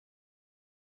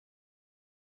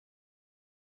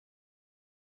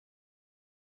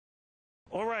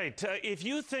All right. If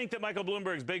you think that Michael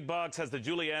Bloomberg's big bucks has the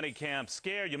Giuliani camp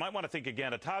scared, you might want to think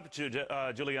again. A top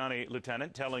Giuliani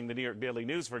lieutenant telling the New York Daily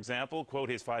News, for example, quote,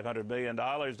 his $500 million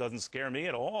doesn't scare me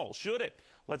at all, should it?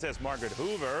 Let's ask Margaret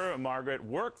Hoover. Margaret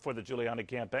worked for the Giuliani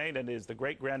campaign and is the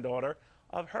great-granddaughter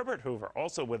of Herbert Hoover.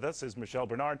 Also with us is Michelle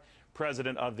Bernard,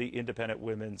 president of the Independent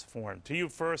Women's Forum. To you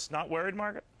first, not worried,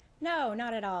 Margaret? No,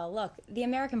 not at all. Look, the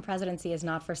American presidency is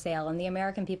not for sale, and the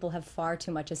American people have far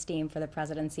too much esteem for the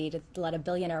presidency to let a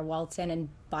billionaire waltz in and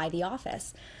buy the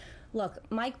office. Look,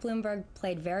 Mike Bloomberg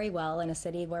played very well in a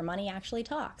city where money actually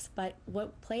talks, but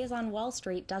what plays on Wall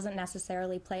Street doesn't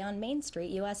necessarily play on Main Street,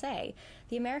 USA.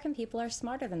 The American people are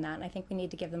smarter than that, and I think we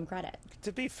need to give them credit.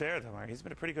 To be fair, though, he's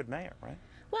been a pretty good mayor, right?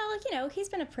 Well, you know, he's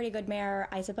been a pretty good mayor.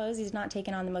 I suppose he's not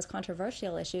taken on the most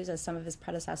controversial issues as some of his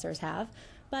predecessors have,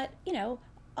 but, you know,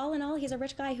 all in all, he's a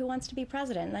rich guy who wants to be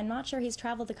president, and I'm not sure he's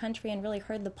traveled the country and really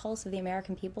heard the pulse of the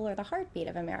American people or the heartbeat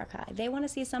of America. They want to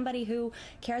see somebody who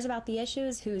cares about the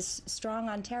issues, who's strong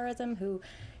on terrorism, who,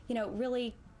 you know,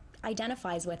 really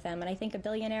identifies with them. And I think a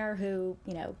billionaire who,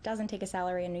 you know, doesn't take a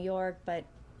salary in New York, but,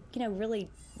 you know, really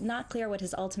not clear what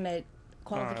his ultimate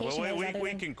qualification is. Well,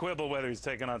 we can quibble whether he's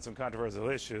taken on some controversial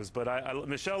issues, but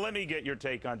Michelle, let me get your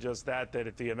take on just that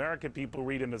if the American people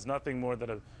read him as nothing more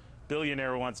than a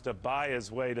billionaire who wants to buy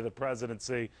his way to the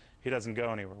presidency, he doesn't go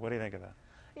anywhere. What do you think of that?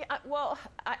 Yeah, well,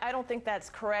 I don't think that's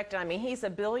correct. I mean, he's a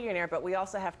billionaire, but we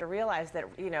also have to realize that,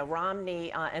 you know, Romney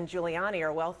and Giuliani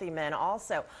are wealthy men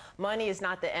also. Money is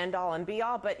not the end-all and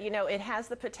be-all, but, you know, it has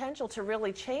the potential to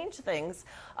really change things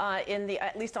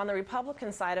at least on the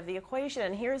Republican side of the equation.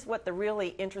 And here's what the really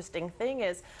interesting thing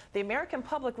is. The American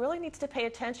public really needs to pay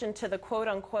attention to the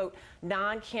quote-unquote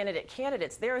non-candidate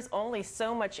candidates. There is only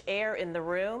so much air in the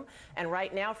room, and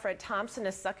right now Fred Thompson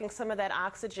is sucking some of that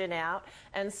oxygen out,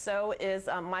 and so is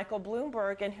Michael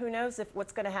Bloomberg, and who knows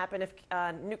what's going to happen if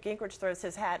Newt Gingrich throws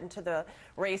his hat into the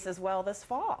race as well this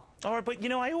fall. All right, but, you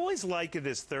know, I always like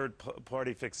this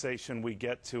third-party fixation we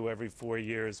get to every 4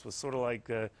 years was sort of like,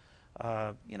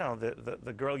 you know,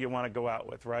 the girl you want to go out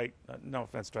with, right? No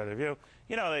offense to either of you.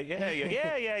 You know,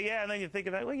 yeah, and then you think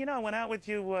about, well, you know, I went out with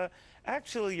you.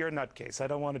 Actually, you're a nutcase. I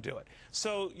don't want to do it.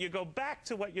 So you go back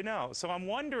to what you know. So I'm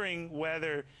wondering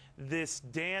whether this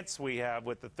dance we have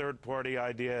with the third-party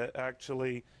idea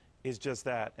actually is just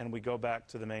that, and we go back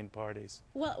to the main parties.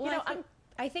 Well, you know,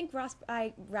 I think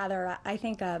Mike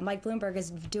Bloomberg is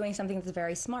doing something that's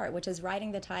very smart, which is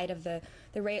riding the tide of the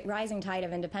rising tide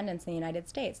of independence in the United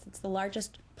States. It's the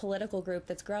largest political group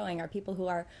that's growing are people who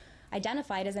are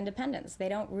identified as independents. They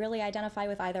don't really identify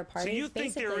with either party. So you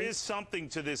think there is something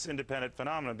to this independent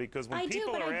phenomenon? Because when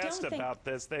people are asked about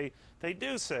this, they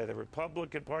do say the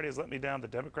Republican Party has let me down, the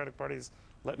Democratic Party has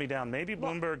let me down. Maybe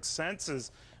Bloomberg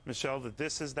senses, Michelle, that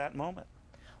this is that moment.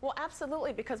 Well,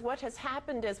 absolutely, because what has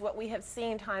happened is what we have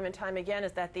seen time and time again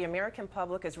is that the American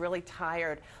public is really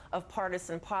tired of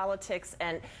partisan politics.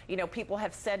 And, you know, people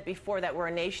have said before that we're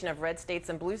a nation of red states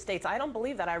and blue states. I don't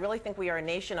believe that. I really think we are a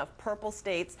nation of purple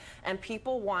states, and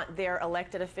people want their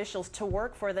elected officials to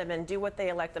work for them and do what they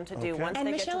elect them to do once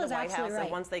they get to the White House and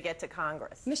once they get to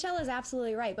Congress. Michelle is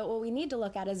absolutely right, but what we need to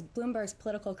look at is Bloomberg's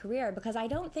political career, because I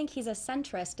don't think he's a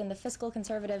centrist in the fiscal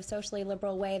conservative, socially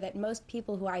liberal way that most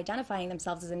people who are identifying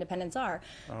themselves as independents are.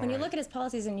 When you look at his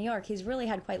policies in New York, he's really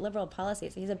had quite liberal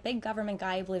policies. He's a big government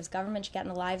guy who believes government should get in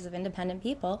the lives of independent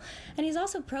people, and he's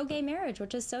also pro-gay marriage,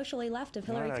 which is socially left of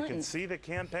Hillary Clinton. I can see the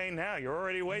campaign now. You're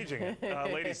already waging it.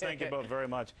 Ladies, thank you both very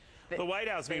much. The White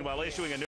House, meanwhile, issuing a new